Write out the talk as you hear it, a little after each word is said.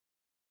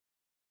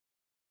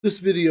This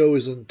video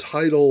is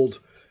entitled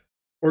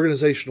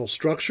Organizational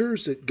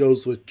Structures. It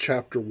goes with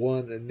Chapter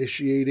 1,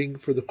 Initiating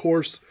for the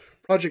course,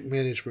 Project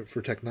Management for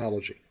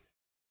Technology.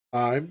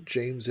 I'm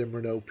James M.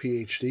 Renault,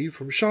 PhD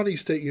from Shawnee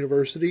State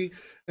University,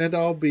 and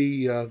I'll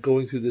be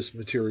going through this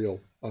material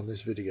on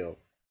this video.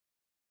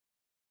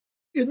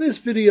 In this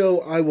video,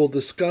 I will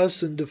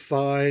discuss and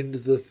define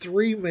the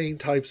three main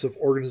types of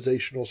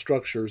organizational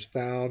structures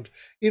found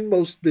in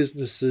most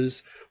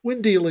businesses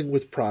when dealing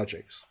with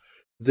projects.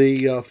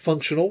 The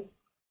functional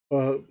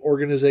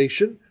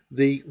organization,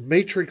 the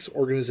matrix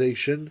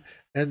organization,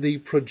 and the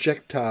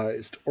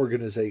projectized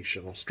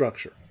organizational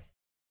structure.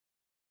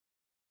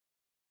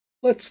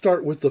 Let's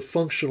start with the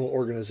functional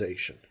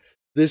organization.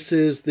 This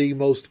is the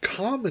most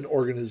common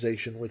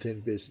organization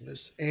within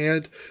business,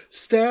 and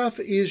staff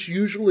is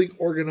usually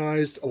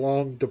organized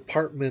along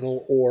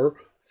departmental or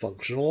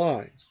functional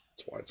lines.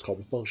 That's why it's called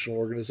a functional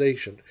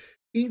organization.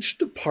 Each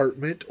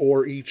department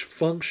or each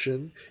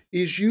function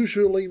is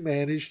usually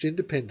managed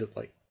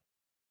independently.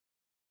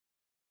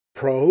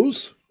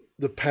 Pros: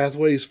 the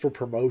pathways for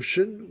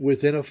promotion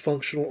within a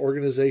functional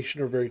organization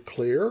are very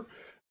clear.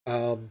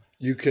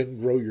 You can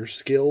grow your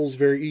skills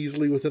very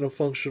easily within a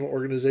functional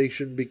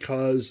organization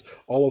because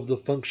all of the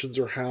functions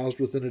are housed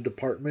within a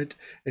department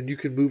and you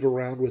can move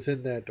around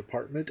within that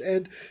department.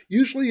 And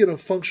usually in a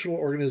functional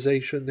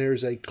organization,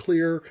 there's a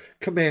clear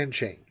command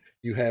chain.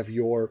 You have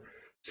your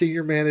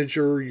senior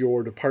manager,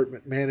 your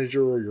department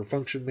manager, or your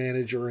function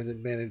manager, and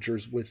then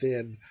managers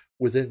within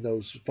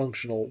those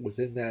functional,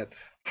 within that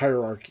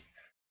hierarchy.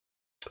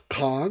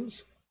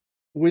 Cons: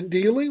 when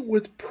dealing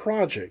with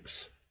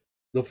projects,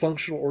 the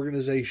functional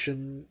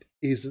organization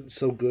isn't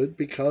so good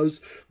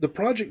because the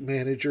project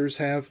managers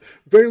have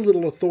very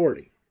little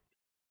authority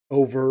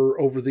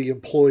over the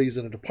employees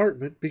in a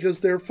department because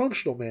their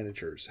functional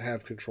managers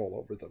have control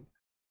over them.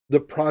 The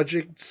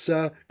projects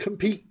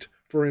compete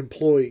for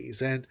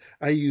employees, and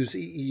I use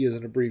EE as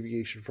an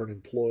abbreviation for an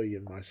employee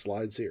in my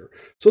slides here.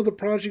 So the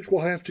project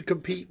will have to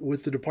compete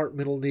with the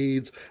departmental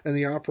needs and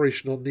the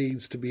operational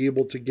needs to be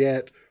able to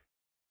get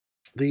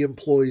the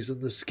employees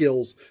and the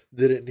skills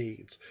that it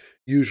needs.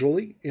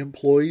 Usually,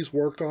 employees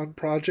work on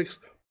projects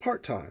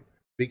part-time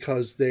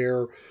because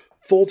their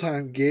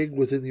full-time gig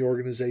within the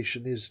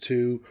organization is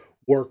to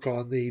work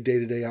on the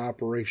day-to-day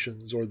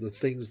operations or the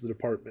things the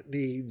department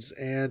needs,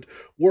 and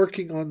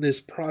working on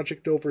this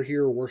project over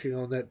here, working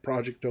on that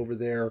project over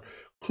there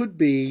could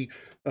be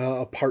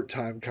a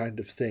part-time kind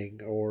of thing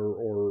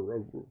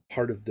or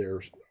part of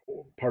their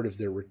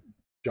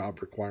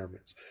job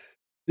requirements.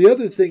 The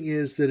other thing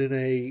is that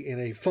in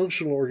a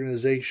functional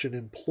organization,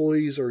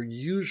 employees are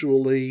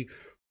usually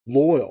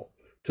loyal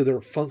to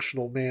their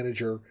functional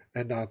manager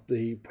and not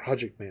the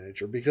project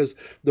manager because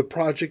the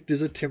project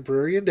is a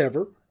temporary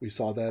endeavor. We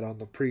saw that on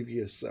the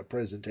previous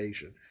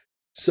presentation.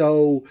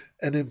 So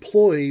an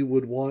employee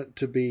would want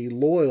to be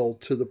loyal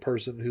to the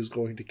person who's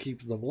going to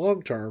keep them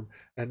long term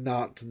and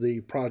not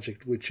the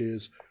project, which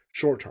is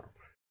short term.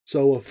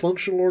 So a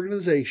functional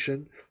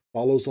organization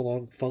follows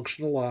along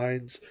functional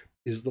lines,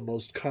 is the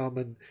most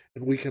common,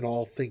 and we can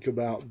all think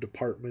about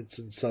departments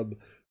and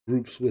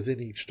subgroups within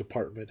each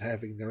department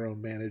having their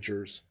own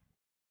managers.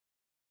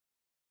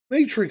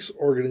 Matrix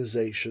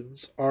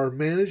organizations are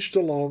managed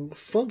along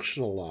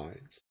functional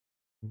lines,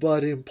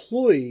 but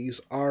employees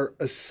are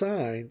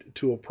assigned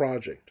to a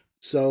project.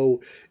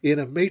 So in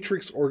a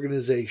matrix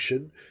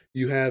organization,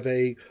 you have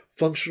a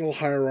functional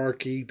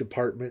hierarchy,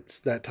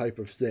 departments, that type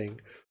of thing,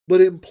 but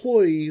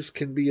employees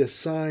can be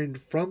assigned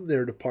from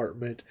their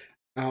department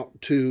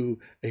out to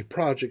a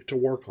project to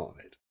work on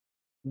it.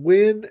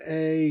 When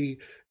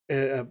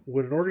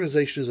when an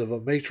organization is of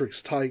a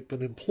matrix type,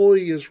 an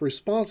employee is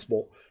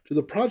responsible to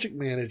the project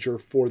manager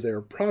for their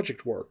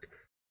project work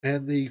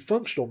and the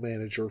functional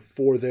manager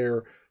for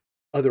their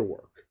other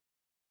work.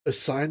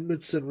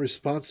 Assignments and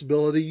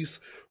responsibilities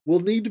will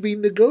need to be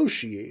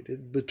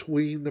negotiated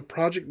between the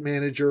project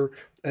manager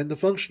and the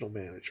functional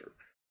manager.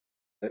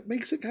 That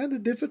makes it kind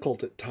of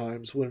difficult at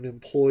times when an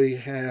employee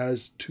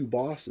has two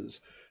bosses,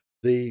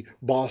 the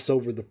boss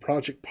over the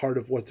project part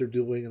of what they're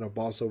doing and a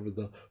boss over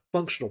the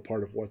functional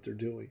part of what they're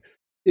doing.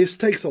 This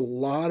takes a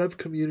lot of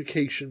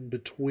communication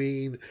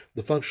between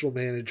the functional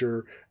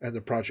manager and the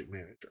project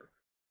manager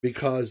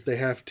because they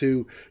have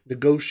to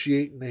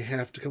negotiate and they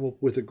have to come up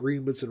with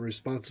agreements and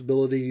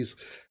responsibilities,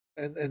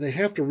 and they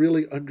have to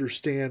really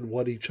understand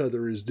what each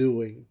other is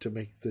doing to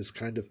make this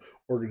kind of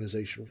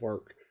organization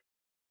work.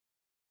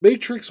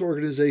 Matrix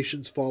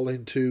organizations fall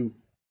into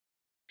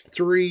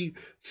three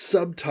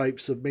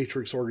subtypes of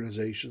matrix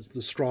organizations: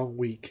 the strong,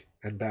 weak,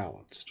 and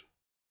balanced.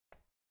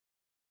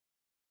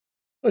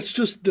 Let's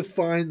just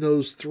define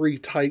those three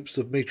types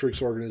of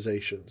matrix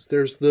organizations.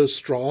 There's the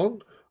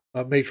strong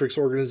matrix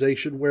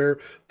organization where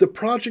the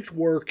project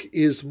work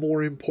is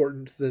more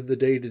important than the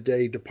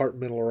day-to-day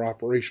departmental or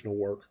operational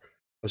work,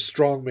 a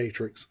strong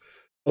matrix.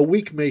 A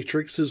weak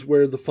matrix is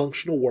where the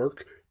functional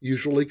work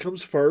usually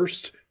comes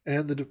first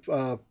and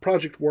the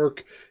project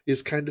work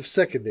is kind of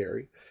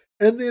secondary.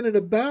 And then in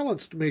a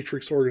balanced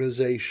matrix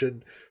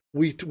organization,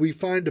 we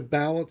find a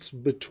balance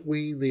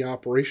between the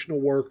operational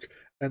work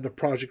and the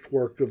project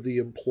work of the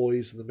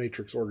employees in the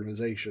matrix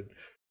organization.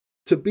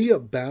 To be a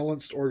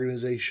balanced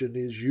organization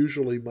is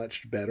usually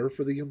much better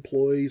for the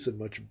employees and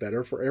much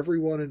better for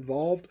everyone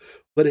involved,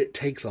 but it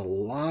takes a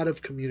lot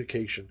of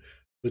communication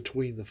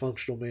between the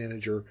functional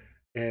manager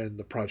and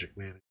the project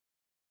manager.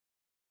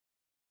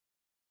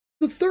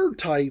 The third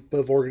type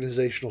of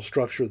organizational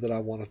structure that I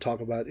want to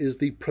talk about is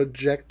the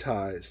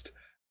projectized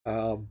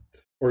um,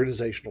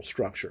 organizational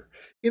structure.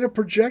 In a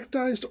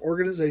projectized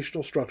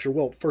organizational structure,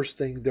 well, first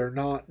thing, they're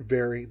not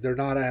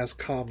as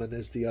common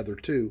as the other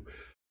two.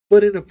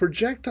 But in a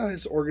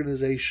projectized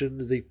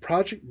organization, the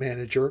project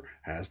manager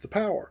has the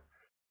power.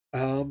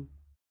 Um,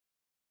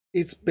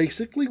 it's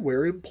basically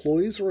where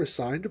employees are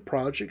assigned to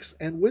projects,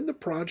 and when the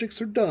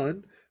projects are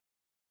done,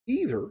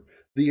 either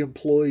the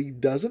employee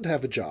doesn't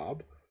have a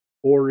job,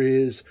 or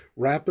is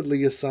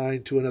rapidly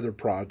assigned to another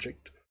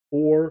project,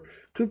 or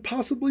could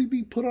possibly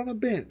be put on a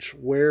bench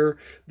where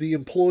the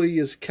employee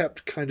is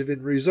kept kind of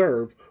in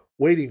reserve,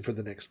 waiting for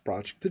the next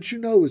project that you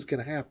know is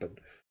going to happen.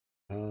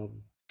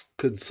 Um,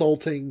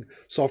 Consulting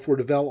software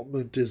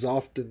development is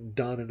often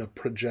done in a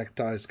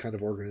projectized kind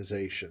of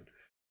organization.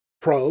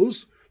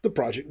 Pros, the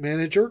project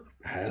manager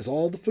has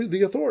all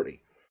the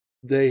authority.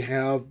 They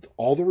have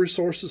all the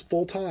resources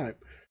full time.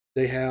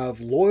 They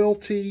have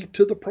loyalty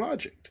to the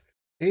project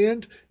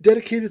and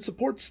dedicated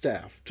support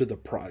staff to the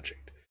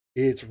project.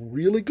 It's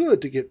really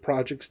good to get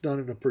projects done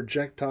in a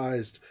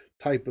projectized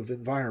type of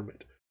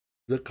environment.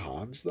 The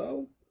cons,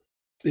 though,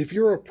 if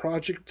you're a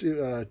project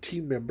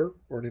team member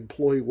or an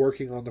employee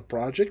working on the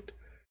project,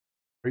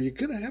 are you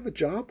going to have a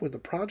job when the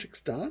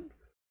project's done?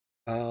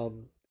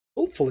 Um,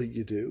 Hopefully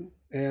you do.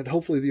 And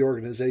hopefully the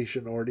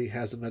organization already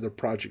has another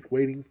project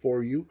waiting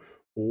for you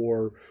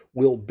or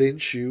will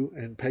bench you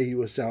and pay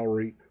you a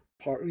salary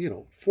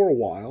for a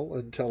while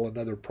until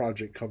another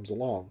project comes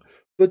along.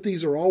 But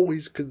these are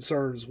always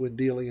concerns when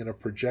dealing in a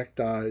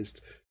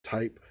projectized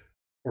type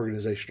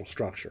organizational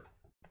structure.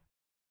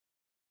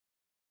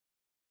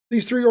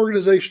 These three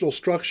organizational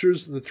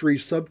structures and the three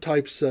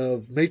subtypes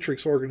of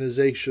matrix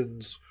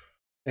organizations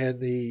and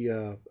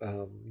the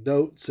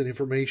notes and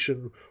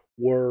information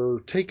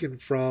were taken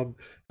from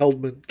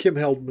Kim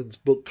Heldman's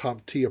book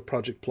CompTIA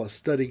Project Plus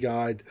Study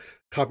Guide,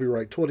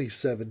 copyright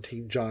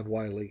 2017, John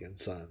Wiley and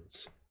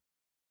Sons.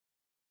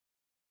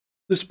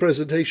 This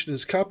presentation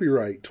is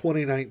copyright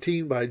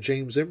 2019 by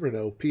James M.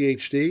 Renault,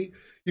 PhD.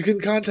 You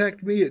can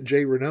contact me at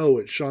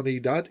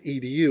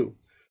jrenault@shawnee.edu.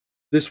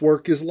 This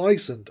work is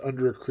licensed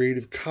under a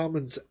Creative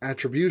Commons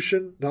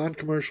Attribution,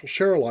 Non-Commercial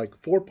Share-alike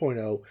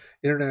 4.0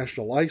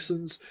 International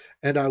License,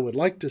 and I would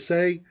like to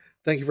say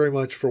thank you very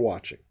much for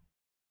watching.